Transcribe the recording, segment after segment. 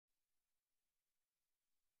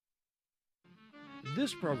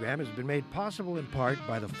This program has been made possible in part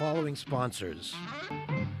by the following sponsors.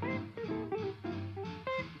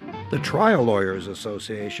 The Trial Lawyers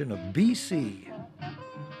Association of BC.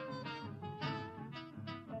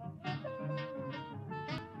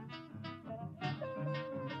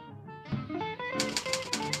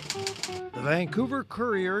 The Vancouver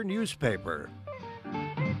Courier newspaper.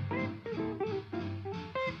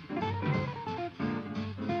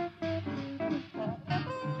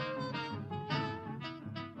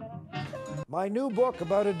 My new book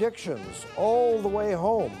about addictions, All the Way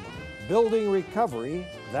Home, Building Recovery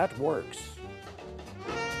That Works.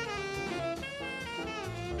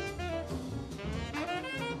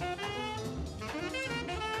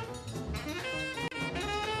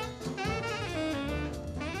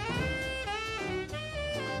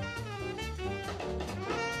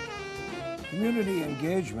 Community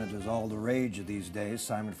engagement is all the rage these days.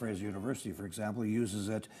 Simon Fraser University, for example, uses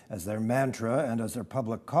it as their mantra and as their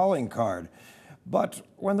public calling card. But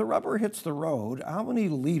when the rubber hits the road, how many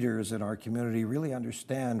leaders in our community really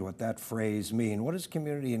understand what that phrase means? What does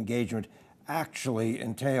community engagement actually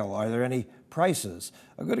entail? Are there any prices?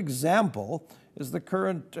 A good example is the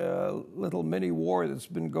current little mini war that's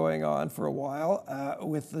been going on for a while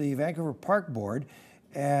with the Vancouver Park Board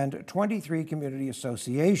and 23 community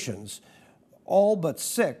associations. All but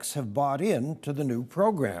 6 have bought into the new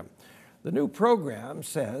program. The new program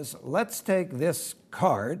says, let's take this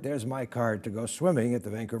card, there's my card to go swimming at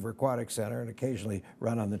the Vancouver Aquatic Centre and occasionally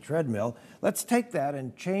run on the treadmill. Let's take that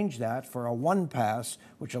and change that for a one pass,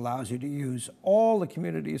 which allows you to use all the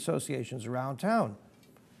community associations around town.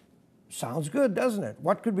 Sounds good, doesn't it?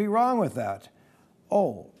 What could be wrong with that?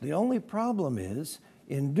 Oh, the only problem is,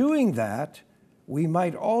 in doing that, we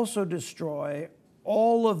might also destroy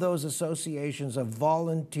all of those associations of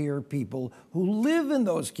volunteer people who live in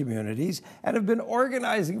those communities and have been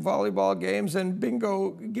organizing volleyball games and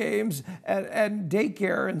bingo games and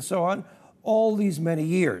daycare and so on all these many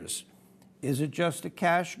years. Is it just a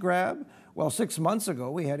cash grab? Well, 6 months ago,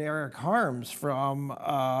 we had Eric Harms from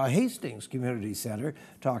Hastings Community Centre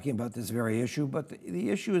talking about this very issue, but the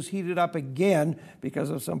issue is heated up again because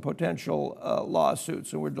of some potential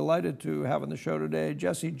lawsuits. And we're delighted to have on the show today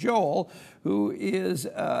JOHL, who is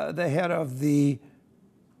the head of the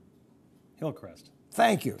Hillcrest.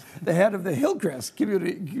 Thank you. The head of the Hillcrest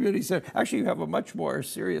Community Centre. Actually, you have a much more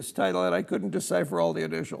serious title, and I couldn't decipher all the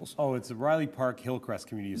initials. Oh, it's the Riley Park Hillcrest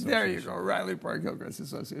Community Association. There you go, Riley Park Hillcrest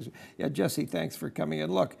Association. Yeah, Jesse, thanks for coming in.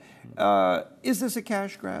 Look, is this a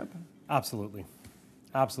cash grab? Absolutely.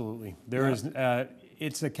 Absolutely.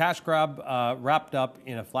 It's a cash grab wrapped up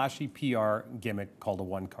in a flashy PR gimmick called a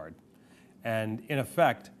one card. And in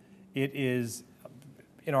effect, it is,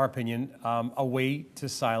 in our opinion, a way to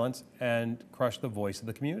silence and crush the voice of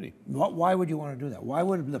the community. Why would you want to do that? Why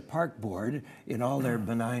would the park board, in all their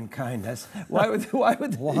benign kindness, why, of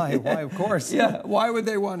course. Yeah, why would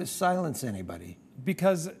they want to silence anybody?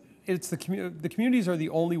 Because it's the communities are the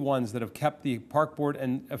only ones that have kept the park board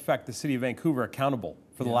and, in effect, the city of Vancouver accountable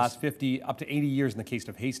for the last 50, up to 80 years in the case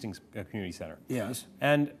of Hastings Community Centre. Yes.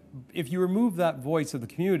 And if you remove that voice of the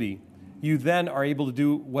community, you then are able to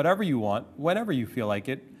do whatever you want, whenever you feel like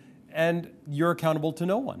it, and you're accountable to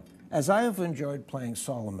no one. As I have enjoyed playing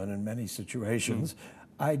Solomon in many situations,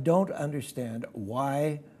 I don't understand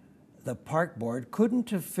why the park board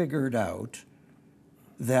couldn't have figured out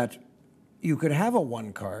that you could have a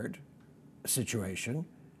one-card situation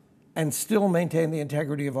and still maintain the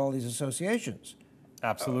integrity of all these associations.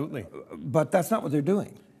 Absolutely. But that's not what they're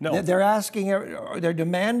doing. No. They're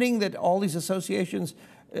demanding that all these associations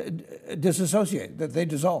disassociate, that they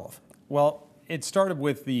dissolve. Well, it started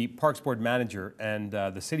with the Parks Board manager and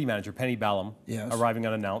the city manager, Penny Ballum, arriving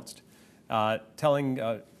unannounced, telling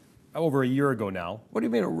over a year ago now. What do you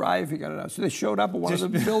mean arriving unannounced? So they showed up at one of the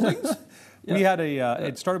buildings? Yeah. We had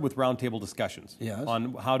it started with roundtable discussions Yes.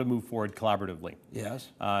 on how to move forward collaboratively. Yes.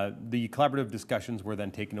 The collaborative discussions were then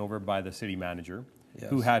taken over by the city manager, Yes.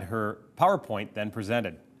 who had her PowerPoint then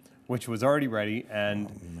presented, which was already ready, and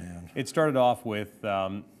it started off with,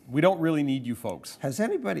 we don't really need you folks. Has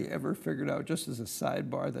anybody ever figured out, just as a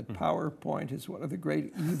sidebar, that PowerPoint is one of the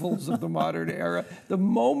great evils of the modern era? The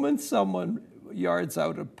moment someone yards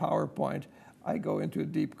out a PowerPoint, I go into a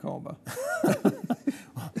deep coma.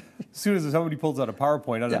 As soon as somebody pulls out a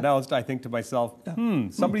PowerPoint unannounced, I think to myself,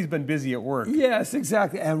 somebody's been busy at work. Yes,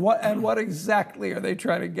 exactly. And what exactly are they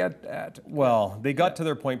trying to get at? Well, they got to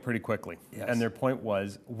their point pretty quickly. Yes. And their point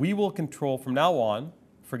was, we will control from now on,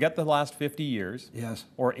 forget the last 50 years, Yes.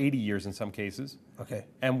 or 80 years in some cases, Okay.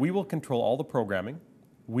 and we will control all the programming,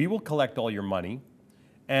 we will collect all your money,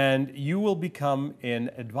 and you will become an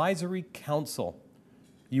advisory council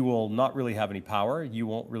you will not really have any power, you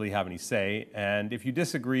won't really have any say, and if you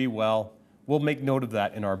disagree, well, we'll make note of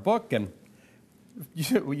that in our book, and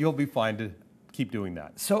you'll be fine to keep doing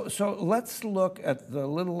that. So let's look at the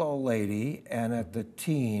little old lady and at the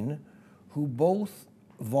teen who both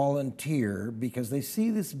volunteer because they see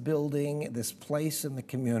this building, this place in the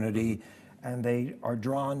community, and they are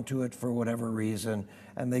drawn to it for whatever reason,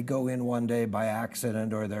 and they go in one day by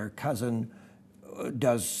accident, or their cousin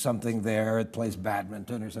does something there, plays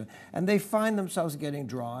badminton or something, and they find themselves getting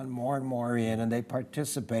drawn more and more in, and they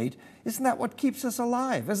participate. Isn't that what keeps us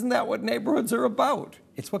alive? Isn't that what neighborhoods are about?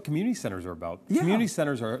 It's what community centers are about. Yeah. Community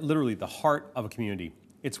centers are literally the heart of a community.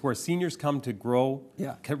 It's where seniors come to grow,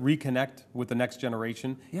 reconnect with the next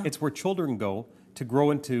generation. Yeah. It's where children go to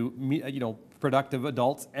grow into productive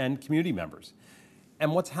adults and community members.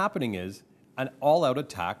 And what's happening is an all-out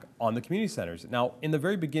attack on the community centers. Now, in the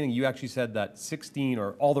very beginning, you actually said that 16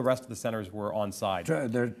 or all the rest of the centers were on side.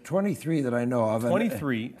 There are 23 that I know of.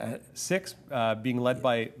 23, 6 being led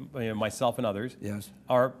by myself and others,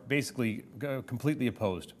 are basically completely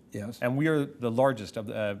opposed. Yes. And we are the largest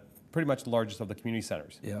of pretty much the largest of the community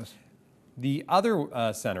centers. Yes. The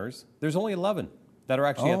other centers, there's only 11 that are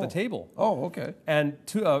actually at the table. Oh, okay. And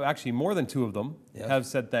actually more than 2 of them have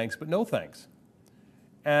said thanks, but no thanks.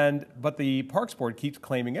 But the Parks Board keeps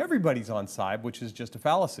claiming everybody's on side, which is just a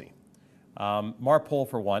fallacy. Marpole,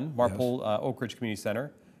 for one, Oak Ridge Community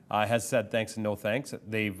Centre, has said thanks and no thanks.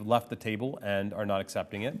 They've left the table and are not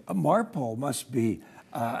accepting it. Marpole must be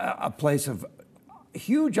a place of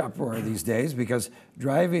huge uproar these days, because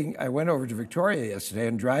I went over to Victoria yesterday,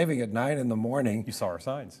 and driving at 9 in the morning. You saw our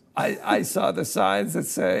signs. I saw the signs that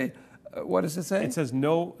say, what does it say? It says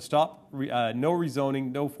no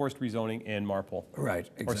rezoning, no forced rezoning in Marpole. Right,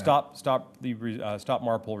 exactly. Or stop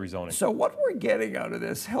Marpole rezoning. So what we're getting out of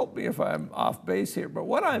this, help me if I'm off base here, but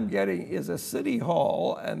what I'm getting is a city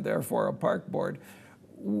hall, and therefore a park board,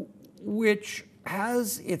 which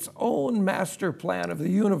has its own master plan of the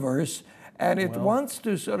universe, and it wants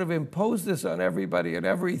to sort of impose this on everybody and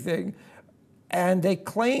everything, and they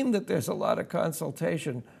claim that there's a lot of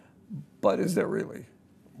consultation, but is there really?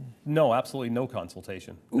 No, absolutely no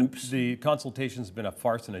consultation. Oops. The consultation's been a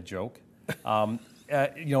farce and a joke. I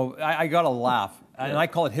got to laugh, and I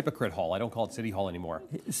call it Hypocrite Hall. I don't call it City Hall anymore.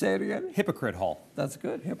 Say it again? Hypocrite Hall. That's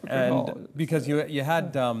good, Hypocrite Hall. Because you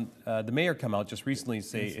had the mayor come out just recently and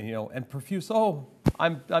say, and profuse,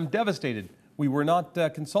 I'm devastated. We were not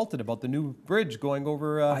consulted about the new bridge going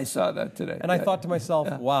over. I saw that today. And I thought to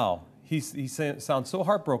myself, wow, he sounds so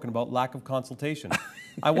heartbroken about lack of consultation.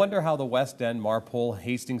 I wonder how the West End, Marpole,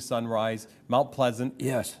 Hastings Sunrise, Mount Pleasant,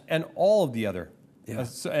 and all of the other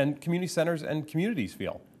and community centers and communities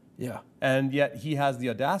feel. Yeah. And yet he has the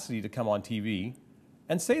audacity to come on TV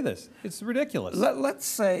and say this. It's ridiculous. Let's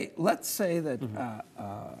say that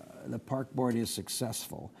the park board is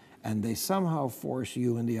successful, and they somehow force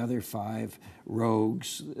you and the other 5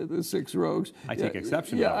 rogues, the 6 rogues. I take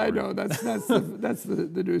exception to that I word. know, that's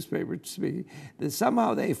the newspaper speaking. That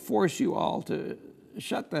somehow they force you all to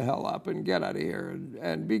shut the hell up and get out of here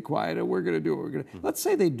and be quiet, and we're going to do what we're going to. Let's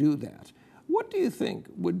say they do that. What do you think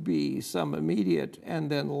would be some immediate and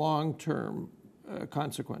then long-term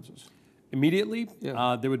consequences? Immediately,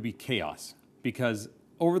 there would be chaos, because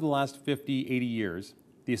over the last 50, 80 years,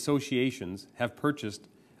 the associations have purchased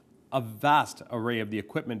a vast array of the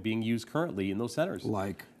equipment being used currently in those centers.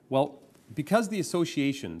 Like? Well, because the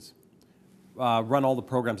associations run all the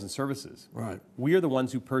programs and services, we are the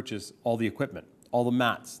ones who purchase all the equipment. All the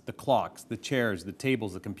mats, the clocks, the chairs, the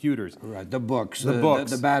tables, the computers. Right, the books,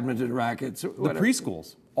 the badminton rackets. The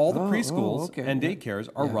preschools. All the preschools and daycares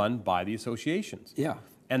are run by the associations. Yeah.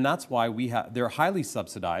 And that's why they're highly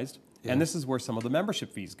subsidized, and this is where some of the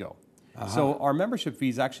membership fees go. So our membership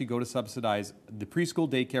fees actually go to subsidize the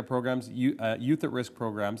preschool daycare programs, youth at risk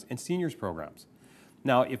programs, and seniors programs.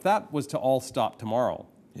 Now, if that was to all stop tomorrow,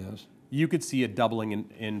 you could see a doubling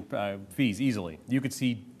in fees easily. You could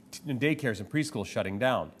see daycares and preschools shutting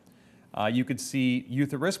down. You could see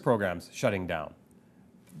youth at risk programs shutting down.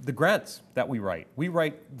 The grants that we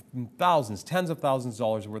write thousands, tens of thousands of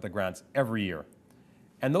dollars worth of grants every year.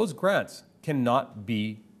 And those grants cannot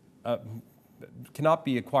be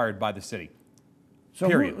acquired by the city.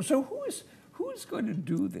 Period. So who is going to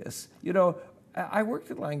do this? You know, I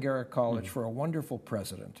worked at Langara College for a wonderful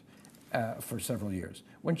president for several years.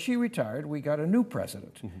 When she retired, we got a new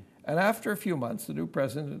president. And after a few months, the new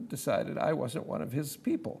president decided I wasn't one of his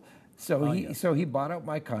people. So he bought out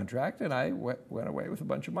my contract, and I went away with a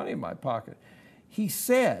bunch of money in my pocket. He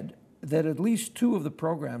said that at least 2 of the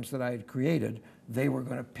programs that I had created, they were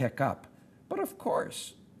going to pick up. But of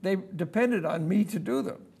course, they depended on me to do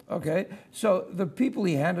them. Okay, so the people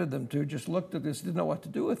he handed them to just looked at this, didn't know what to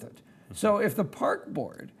do with it. So if the park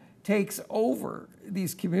board takes over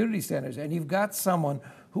these community centers and you've got someone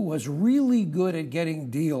who was really good at getting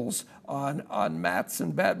deals on mats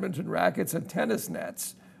and badminton rackets and tennis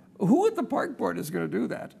nets, who at the park board is going to do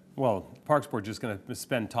that? Well, the Parks Board just going to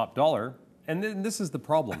spend top dollar, and then this is the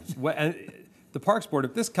problem. The Parks Board,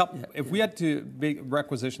 if this cup, if we had to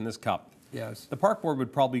requisition this cup, yes, the Park Board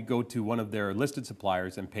would probably go to one of their listed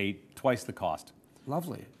suppliers and pay twice the cost.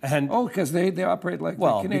 Lovely. And because they operate like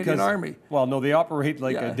the Canadian Army. Well, no, they operate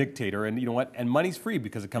like a dictator, and you know what? And money's free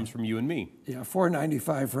because it comes from you and me. Yeah,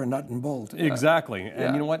 $4.95 for a nut and bolt. Exactly.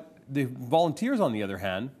 And you know what? The volunteers, on the other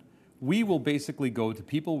hand, we will basically go to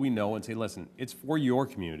people we know and say, listen, it's for your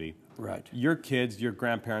community. Right. Your kids, your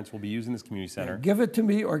grandparents will be using this community center. Give it to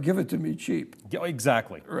me or give it to me cheap.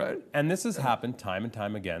 Exactly. Right. And this has happened time and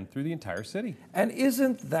time again through the entire city. And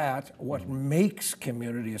isn't that what makes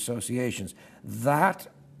community associations? That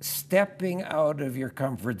stepping out of your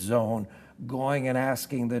comfort zone, going and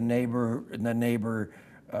asking the neighbor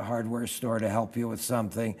hardware store to help you with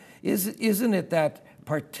something, isn't it that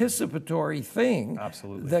participatory thing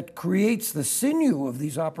that creates the sinew of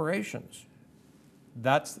these operations?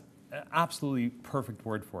 That's an absolutely perfect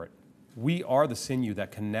word for it. We are the sinew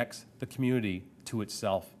that connects the community to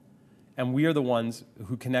itself. And we are the ones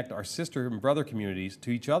who connect our sister and brother communities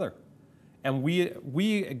to each other. And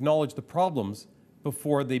we acknowledge the problems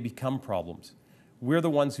before they become problems. We're the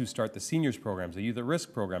ones who start the seniors programs, the youth at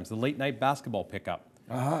risk programs, the late night basketball pickup.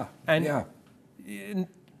 And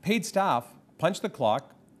paid staff punch the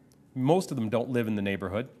clock. Most of them don't live in the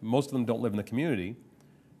neighborhood. Most of them don't live in the community.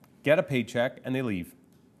 Get a paycheck and they leave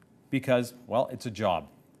because, well, it's a job.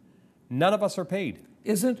 None of us are paid.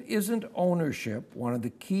 Isn't ownership one of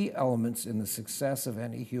the key elements in the success of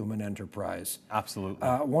any human enterprise? Absolutely.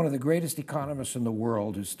 One of the greatest economists in the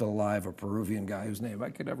world, who's still alive, a Peruvian guy whose name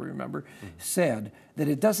I could never remember, said that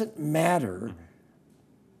it doesn't matter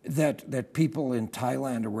that people in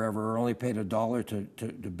Thailand or wherever are only paid $1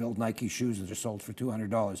 to build Nike shoes that are sold for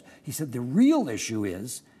 $200. He said the real issue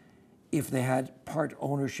is if they had part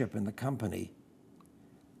ownership in the company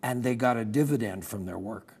and they got a dividend from their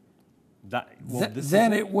work.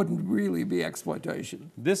 Then it wouldn't really be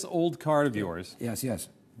exploitation. This old card of yours. Yes.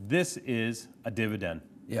 This is a dividend.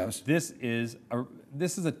 Yes. This is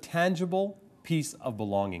a tangible piece of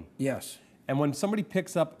belonging. Yes. And when somebody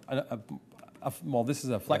picks up well, this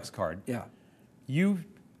is a flex card. Yeah. You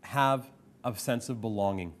have a sense of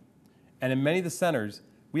belonging. And in many of the centers,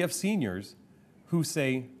 we have seniors who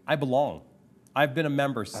say, I belong. I've been a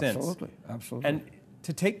member since. Absolutely. And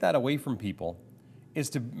to take that away from people is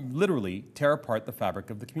to literally tear apart the fabric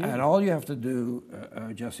of the community. And all you have to do,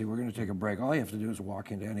 Jesse, we're going to take a break. All you have to do is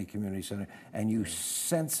walk into any community center and you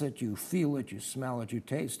sense it, you feel it, you smell it, you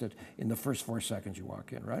taste it in the first 4 seconds you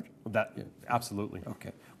walk in, right? Absolutely.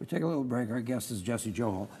 Okay. We take a little break. Our guest is Jesse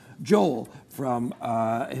JOHL from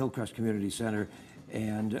Hillcrest Community Centre.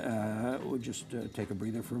 And we'll just take a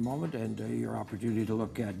breather for a moment and your opportunity to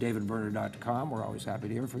look at davidberner.com. We're always happy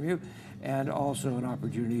to hear from you. And also an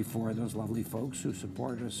opportunity for those lovely folks who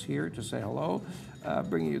support us here to say hello,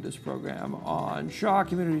 bringing you this program on Shaw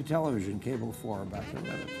Community Television, Cable 4, back in a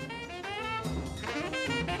minute.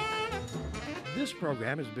 This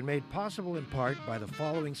program has been made possible in part by the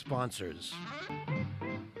following sponsors.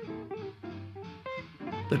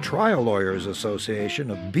 The Trial Lawyers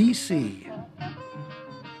Association of BC.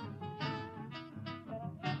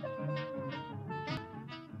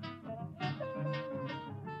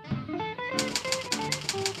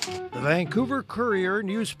 The Vancouver Courier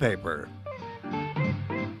newspaper.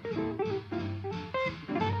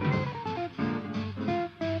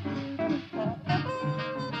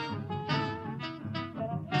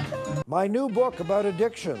 My new book about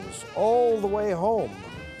addictions, All the Way Home,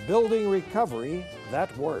 Building Recovery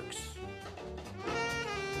That Works.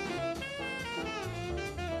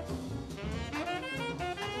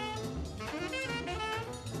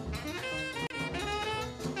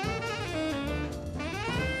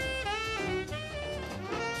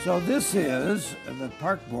 So this is the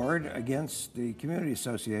Park Board against the Community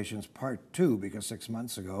Associations Part 2, because 6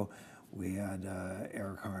 months ago we had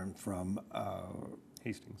Eric Harn from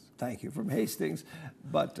Hastings. Thank you, from Hastings.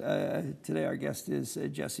 But today our guest is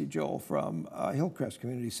Jesse JOHL from Hillcrest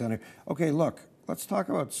Community Centre. Okay, look, let's talk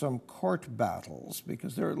about some court battles,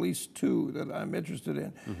 because there are at least 2 that I'm interested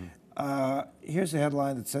in. Here's a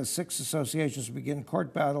headline that says 6 associations begin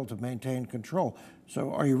court battle to maintain control.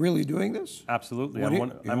 So are you really doing this? Absolutely.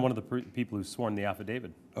 I'm one of the people who's sworn the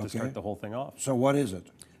affidavit to start the whole thing off. So what is it?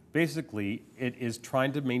 Basically, it is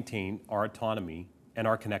trying to maintain our autonomy and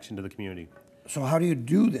our connection to the community. So how do you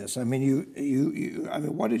do this? I mean, I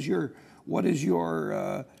mean, what is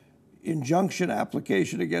your injunction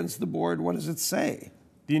application against the board? What does it say?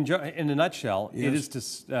 In a nutshell, Yes. it is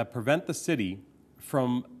to prevent the city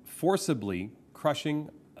from forcibly crushing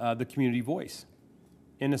the community voice.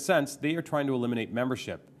 In a sense, they are trying to eliminate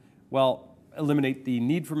membership. Well, eliminate the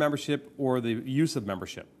need for membership or the use of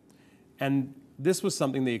membership. And this was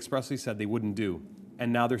something they expressly said they wouldn't do.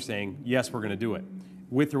 And now they're saying, yes, we're going to do it,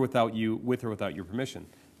 with or without you, with or without your permission.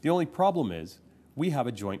 The only problem is we have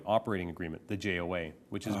a joint operating agreement, the JOA,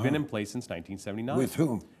 which has been in place since 1979. With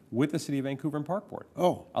whom? With the City of Vancouver and Park Board.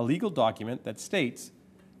 Oh. A legal document that states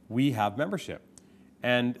we have membership.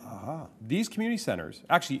 And these community centers,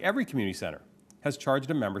 actually every community center, has charged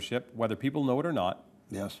a membership, whether people know it or not,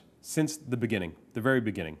 Yes. since the beginning, the very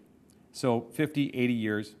beginning. So 50, 80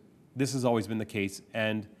 years, this has always been the case.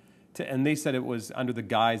 And they said it was under the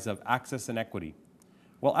guise of access and equity.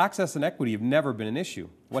 Well, access and equity have never been an issue.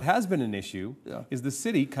 What has been an issue is the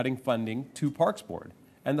city cutting funding to Parks Board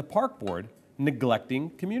and the Park Board neglecting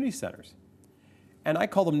community centers. And I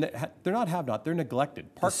call them, they're not have-not, they're neglected.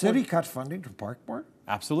 The city cut funding to Park Board?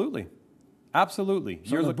 Absolutely. Absolutely.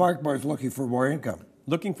 So the Park Board's looking for more income.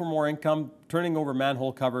 Looking for more income, turning over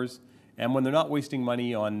manhole covers, and when they're not wasting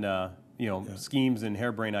money on schemes and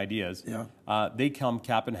harebrained ideas, they come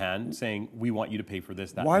cap in hand saying, we want you to pay for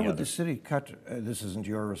this, that, Why and the would other. the city cut, this isn't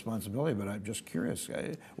your responsibility, but I'm just curious,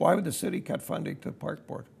 why would the city cut funding to Park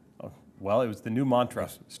Board? Well, it was the new mantra,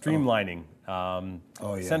 streamlining,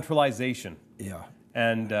 centralization. Yeah.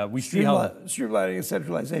 And we see how... Streamlining and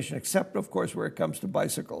centralization, except, of course, where it comes to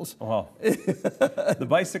bicycles. Well, the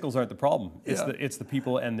bicycles aren't the problem. It's the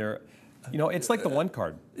people and their... You know, it's like the one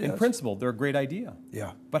card. In principle, they're a great idea.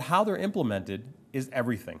 Yeah. But how they're implemented is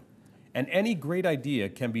everything. And any great idea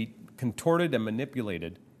can be contorted and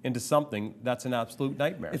manipulated into something that's an absolute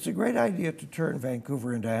nightmare. It's a great idea to turn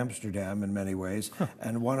Vancouver into Amsterdam in many ways,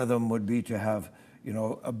 and one of them would be to have, you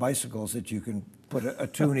know, bicycles that you can put a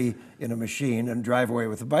toonie in a machine and drive away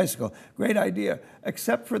with a bicycle. Great idea,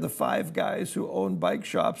 except for the 5 guys who own bike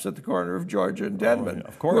shops at the corner of Georgia and Denman,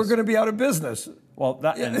 of course. who are going to be out of business. Well,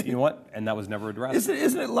 and you know what? And that was never addressed.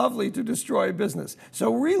 Isn't it lovely to destroy business?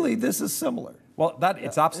 So really, this is similar. Well,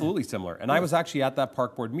 it's absolutely similar. And I was actually at that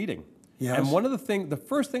Park Board meeting. Yes. And one of the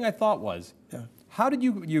first thing I thought was, how did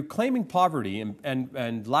you're claiming poverty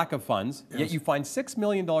and lack of funds, yet you find $6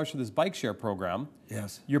 million for this bike share program.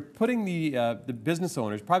 Yes. You're putting the business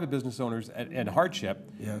owners, private business owners at hardship.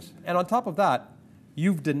 Yes. And on top of that,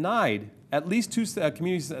 you've denied at least 2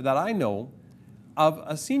 communities that I know of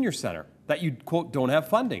a senior center that you, quote, don't have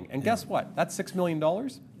funding. And guess what? That's $6 million.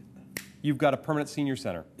 You've got a permanent senior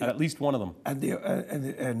center at least one of them.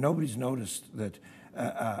 And nobody's noticed that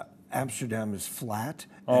Amsterdam is flat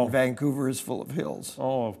and Vancouver is full of hills.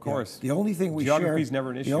 Oh, of course. The only thing we Geography's share,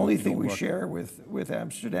 never an issue. The only thing we share with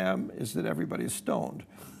Amsterdam is that everybody's stoned.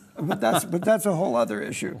 But that's a whole other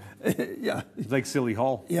issue. Yeah. It's like Silly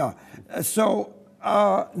Hall. Yeah. So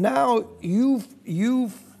now you've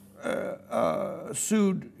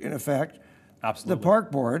sued, in effect, Absolutely. the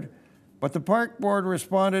Park Board, but the Park Board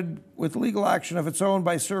responded with legal action of its own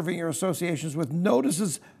by serving your associations with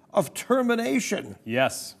notices of termination.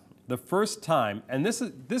 Yes. The first time, and this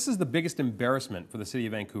is the biggest embarrassment for the City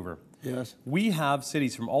of Vancouver. Yes. We have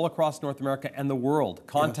cities from all across North America and the world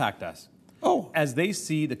contact us. As they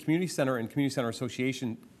see the Community Centre and Community Centre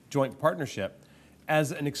Association joint partnership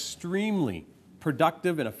as an extremely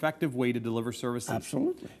productive and effective way to deliver services.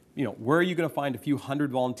 Absolutely. You know, where are you going to find a few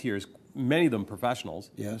hundred volunteers, many of them professionals,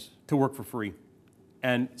 to work for free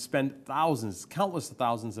and spend thousands, countless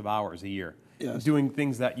thousands of hours a year doing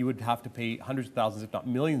things that you would have to pay hundreds of thousands, if not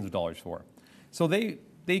millions of dollars for. So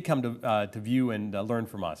they come to view and learn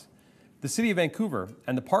from us. The City of Vancouver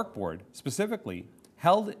and the Park Board specifically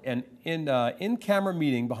held an in-camera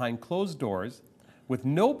meeting behind closed doors with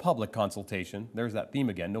no public consultation. There's that theme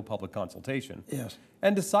again, no public consultation. Yes.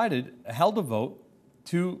 And held a vote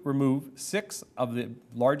to remove 6 of the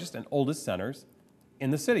largest and oldest centers in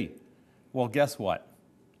the city. Well, guess what?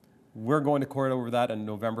 We're going to court over that in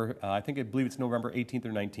November. I believe it's November 18th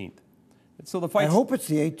or 19th. So the fight. I hope it's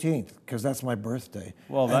the 18th, because that's my birthday.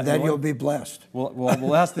 Well, and then you'll be blessed.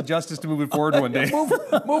 We'll ask the justice to move it forward one day. move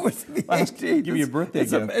it to the 18th. Give you a birthday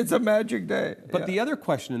gift. It's a magic day. But the other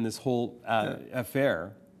question in this whole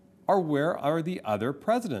affair are, where are the other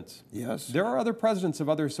presidents? Yes. There are other presidents of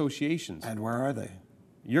other associations. And where are they?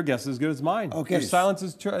 Your guess is as good as mine. Okay. Their silence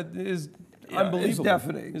is unbelievable. It's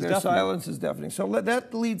deafening. Their silence is deafening. So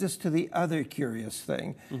that leads us to the other curious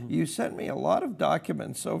thing. You sent me a lot of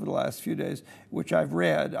documents over the last few days, which I've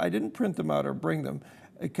read. I didn't print them out or bring them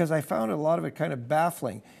because I found a lot of it kind of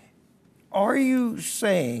baffling. Are you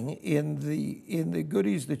saying in the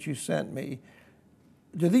goodies that you sent me,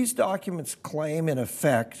 do these documents claim in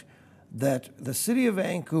effect that the City of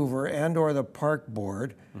Vancouver and or the Park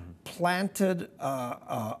Board planted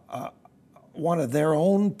one of their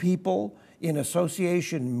own people in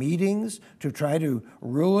association meetings to try to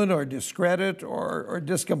ruin or discredit or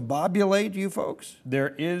discombobulate you folks?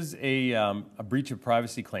 There is a breach of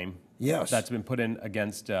privacy claim. Yes. That's been put in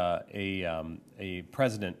against a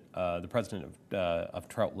president, the president of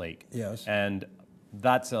Trout Lake. Yes. And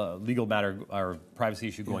that's a legal matter or privacy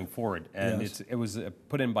issue going forward. And Yes. it was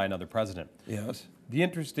put in by another president. Yes. The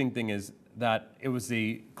interesting thing is that it was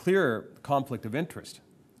a clear conflict of interest,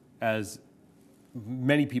 as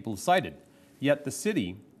many people cited. Yet the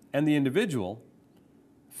city and the individual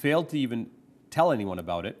failed to even tell anyone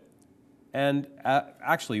about it. And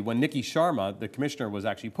actually, when Nikki Sharma, the commissioner, was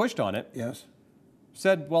actually pushed on it, Yes.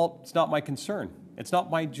 said, well, it's not my concern. It's not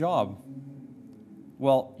my job.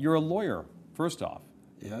 Well, you're a lawyer, first off.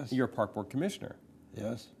 Yes. You're a park board commissioner.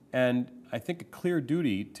 Yes. And I think a clear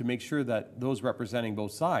duty to make sure that those representing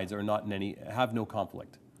both sides are not in have no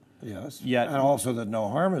conflict. Yes. Yet- and also that no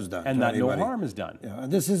harm is done. And to that anybody. no harm is done. Yeah.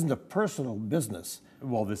 And this isn't a personal business.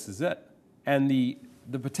 Well, this is it. And the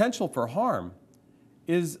potential for harm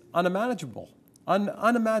is unimaginable.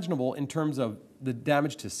 Unimaginable in terms of the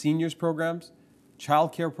damage to seniors programs,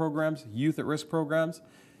 child care programs, youth at risk programs.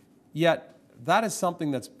 Yet that is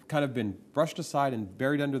something that's kind of been brushed aside and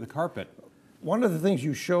buried under the carpet. One of the things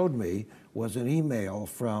you showed me was an email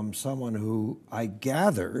from someone who I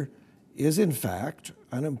gather is in fact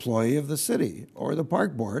an employee of the city or the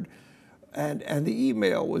park board. And the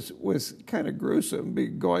email was kind of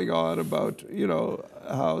gruesome, going on about, you know,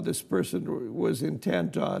 how this person was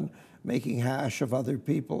intent on making hash of other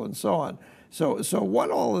people and so on. So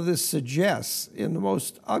what all of this suggests in the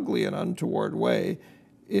most ugly and untoward way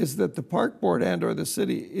is that the park board and or the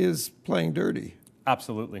city is playing dirty.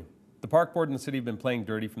 Absolutely. The park board and the city have been playing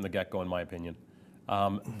dirty from the get-go, in my opinion.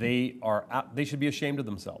 They should be ashamed of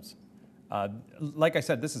themselves. Like I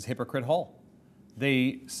said, this is hypocrite hall.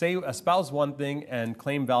 They espouse one thing and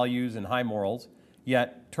claim values and high morals,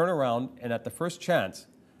 yet turn around and at the first chance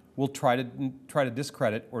will try to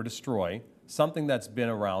discredit or destroy something that's been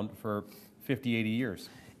around for 50, 80 years.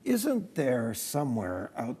 Isn't there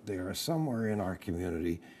somewhere out there, somewhere in our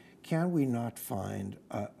community, can we not find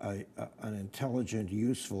an intelligent,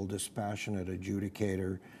 useful, dispassionate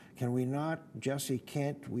adjudicator? Can we not, Jesse,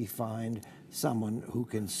 can't we find someone who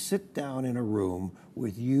can sit down in a room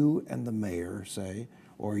with you and the mayor, say,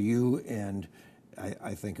 or you and,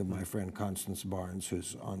 I think of my friend Constance Barnes,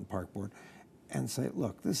 who's on Park Board, and say,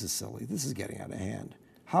 look, this is silly, this is getting out of hand.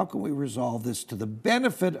 How can we resolve this to the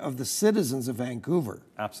benefit of the citizens of Vancouver?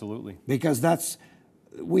 Absolutely. Because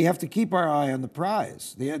we have to keep our eye on the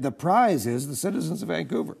prize. The prize is the citizens of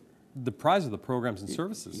Vancouver. The prize of the programs and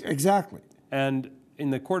services. Exactly. And in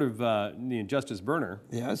the court of Justice Berner,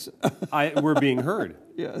 Yes. we're being heard.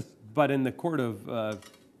 Yes. But in the court of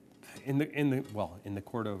in the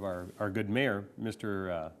court of our good mayor,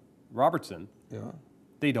 Mr. Robertson, Yeah.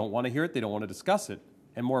 they don't want to hear it. They don't want to discuss it,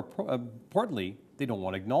 and more importantly, they don't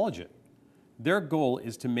want to acknowledge it. Their goal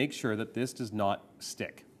is to make sure that this does not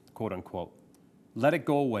stick, quote unquote. Let it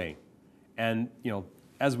go away, and you know,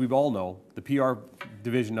 as we all know, the PR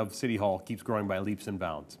division of City Hall keeps growing by leaps and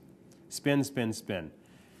bounds. Spin, spin, spin.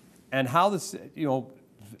 And how the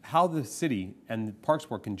city and the Parks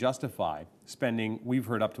Board can justify spending, we've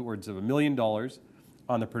heard upwards of $1 million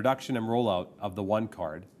on the production and rollout of the one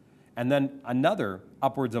card, and then another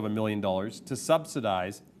upwards of $1 million to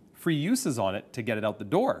subsidize free uses on it to get it out the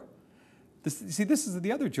door. This is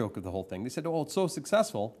the other joke of the whole thing. They said, oh, it's so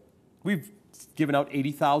successful, we've given out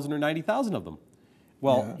 80,000 or 90,000 of them.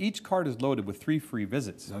 Well, Yeah. each card is loaded with 3 free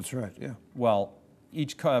visits. That's right, yeah. Well,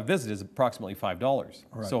 each visit is approximately $5,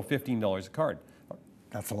 Right. so $15 a card.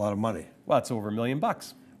 That's a lot of money. Well, that's over $1 million.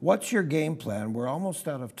 What's your game plan? We're almost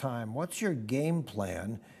out of time. What's your game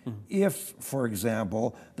plan if, for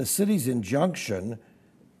example, the city's injunction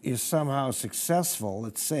is somehow successful?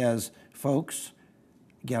 It says, folks,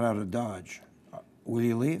 get out of Dodge. Will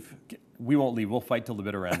you leave? We won't leave. We'll fight till the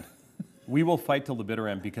bitter end. We will fight till the bitter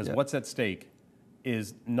end because what's at stake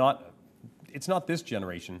is it's not this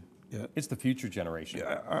generation. Yeah. It's the future generation.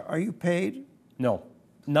 Are you paid? No,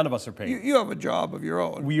 none of us are paid. You have a job of your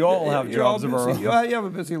own. We all have You're all jobs of our busy. own. You have a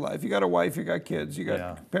busy life. You got a wife, you got kids, you got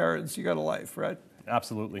Yeah. parents, you got a life, right?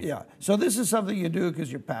 Absolutely. Yeah. So this is something you do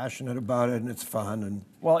because you're passionate about it and it's fun. And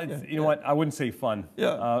Well, you know what? I wouldn't say fun.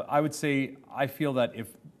 Yeah. I would say I feel that if,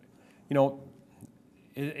 you know,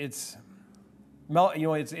 it's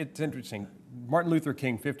interesting. Martin Luther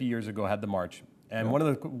King 50 years ago had the march, And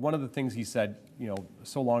one of the things he said,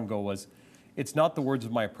 so long ago was, "It's not the words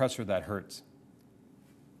of my oppressor that hurts.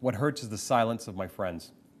 What hurts is the silence of my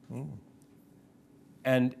friends."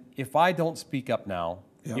 And if I don't speak up now,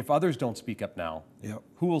 if others don't speak up now,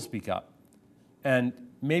 who will speak up? And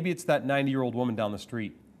maybe it's that 90-year-old woman down the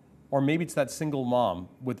street, or maybe it's that single mom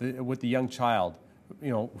with the young child,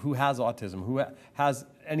 who has autism, who has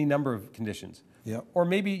any number of conditions. Or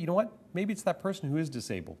maybe, maybe it's that person who is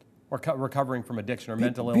disabled or recovering from addiction or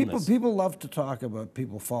mental illness. People love to talk about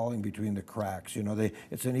people falling between the cracks.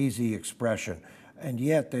 It's an easy expression. And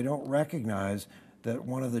yet they don't recognize that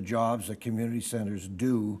one of the jobs that community centers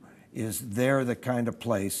do is they're the kind of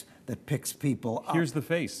place that picks people up. Here's the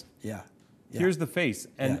face. Here's the face.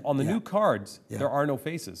 And on the new cards, there are no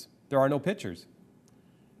faces. There are no pictures.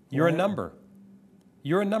 You're a number.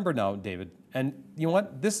 You're a number now, David. And you know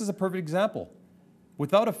what? This is a perfect example.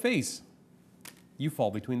 Without a face, you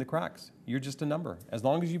fall between the cracks. You're just a number. As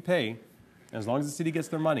long as you pay, as long as the city gets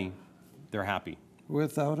their money, they're happy.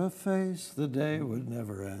 Without a face, the day would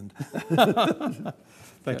never end.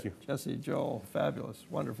 Thank you. Jesse, Joel, fabulous,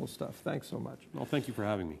 wonderful stuff. Thanks so much. Well, thank you for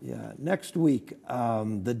having me. Yeah, next week,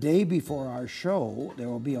 the day before our show, there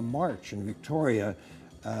will be a march in Victoria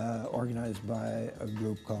organized by a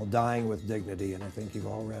group called Dying with Dignity, and I think you've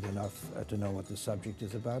all read enough to know what the subject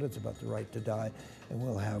is about. It's about the right to die, and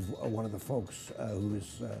we'll have one of the folks who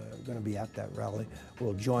is going to be at that rally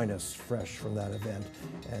will join us fresh from that event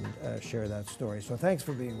and share that story. So thanks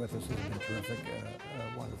for being with us. It's been terrific,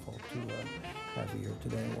 wonderful to have you here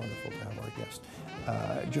today, wonderful to have our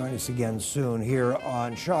guest. Join us again soon here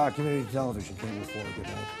on Shaw Community Television, Cable 4. Good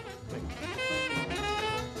night. Thank you.